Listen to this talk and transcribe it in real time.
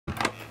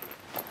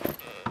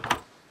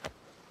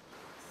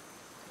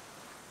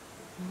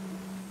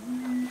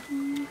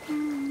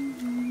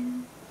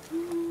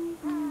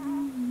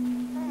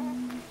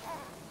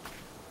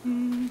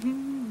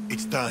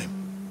time.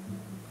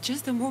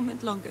 Just a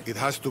moment longer. It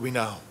has to be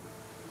now.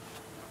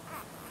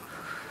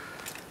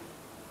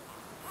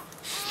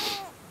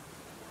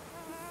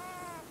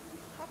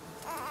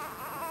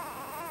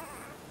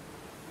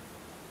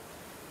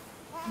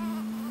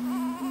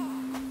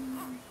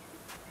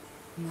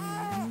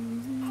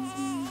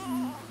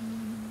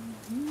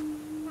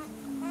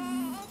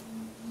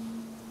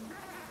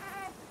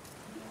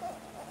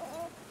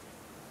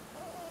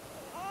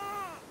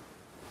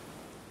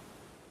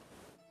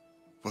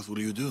 What will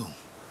you do?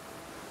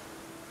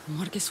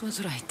 Marcus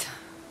was right.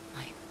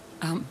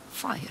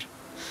 Fire.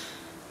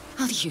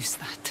 I'll use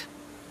that.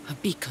 A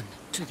beacon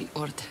to the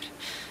Order.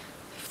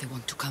 If they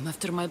want to come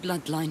after my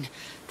bloodline,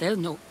 they'll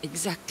know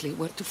exactly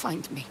where to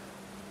find me.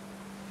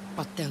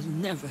 But they'll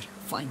never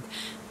find...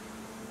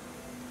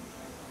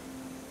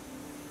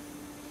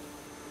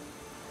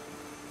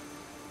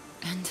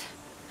 And...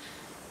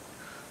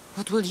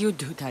 what will you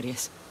do,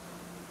 Darius?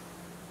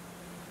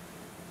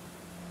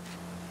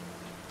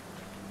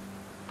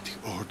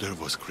 The Order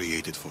was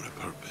created for a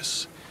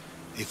purpose.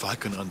 If I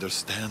can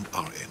understand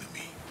our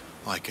enemy,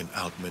 I can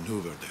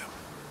outmaneuver them.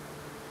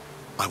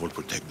 I will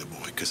protect the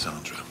boy,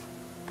 Kassandra.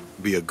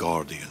 Be a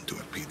guardian to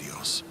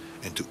Elpidios,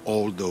 and to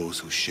all those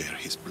who share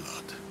his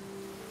blood.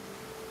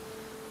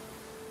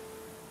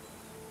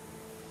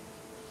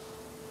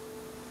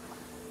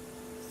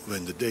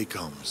 When the day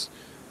comes,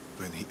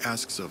 when he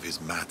asks of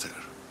his matter,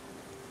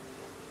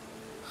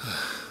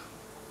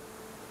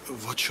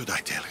 what should I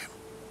tell him?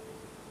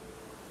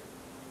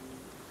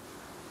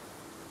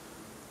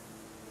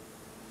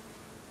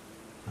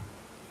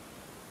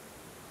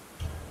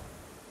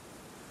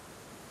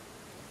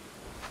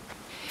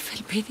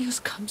 If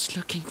Elpidios comes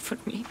looking for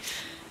me,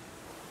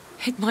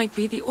 it might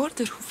be the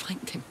Order who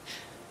find him.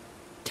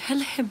 Tell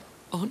him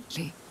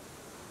only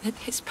that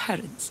his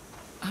parents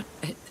are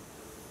dead.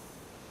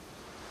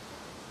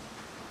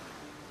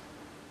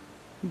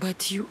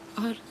 But you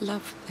are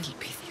loved,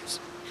 Elpidios.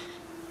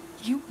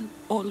 You will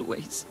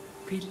always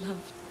be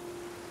loved.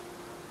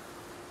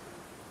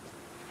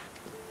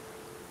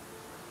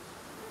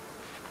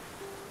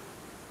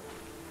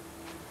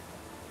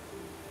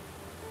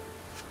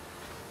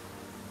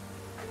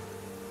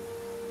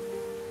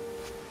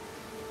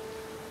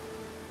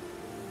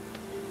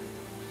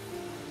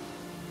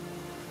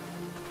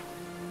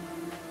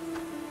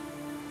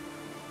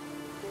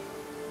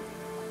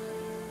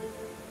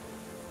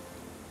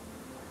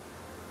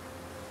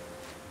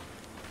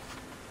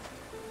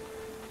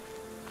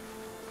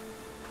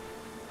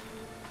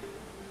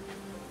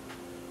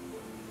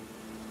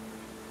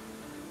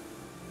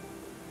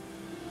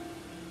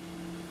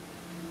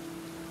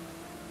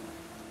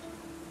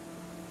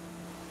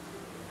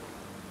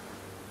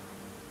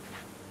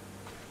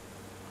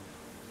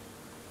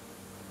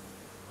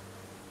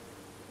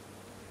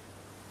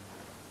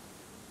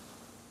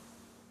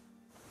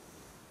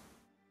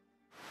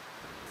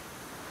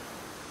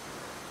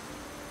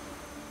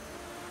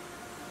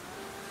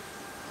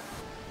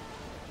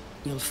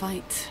 You'll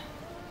fight,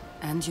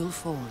 and you'll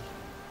fall.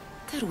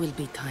 There will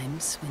be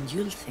times when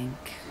you'll think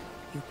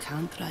you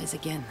can't rise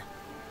again.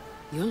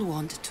 You'll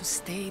want to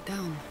stay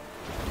down.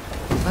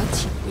 But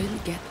you will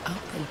get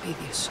up,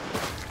 Elpidios.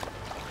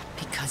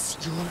 Because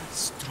you're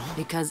strong.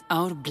 Because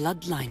our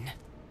bloodline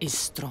is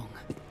strong.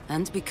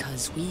 And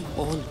because we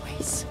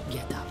always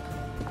get up.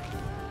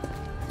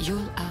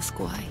 You'll ask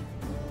why.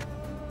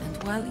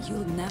 And while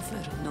you'll never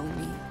know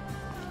me,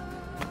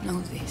 know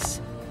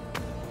this.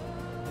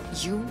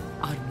 You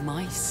are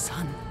my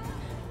son,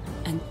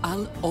 and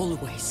I'll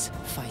always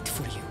fight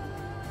for you.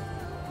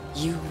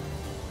 You,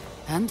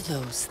 and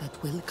those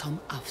that will come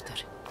after.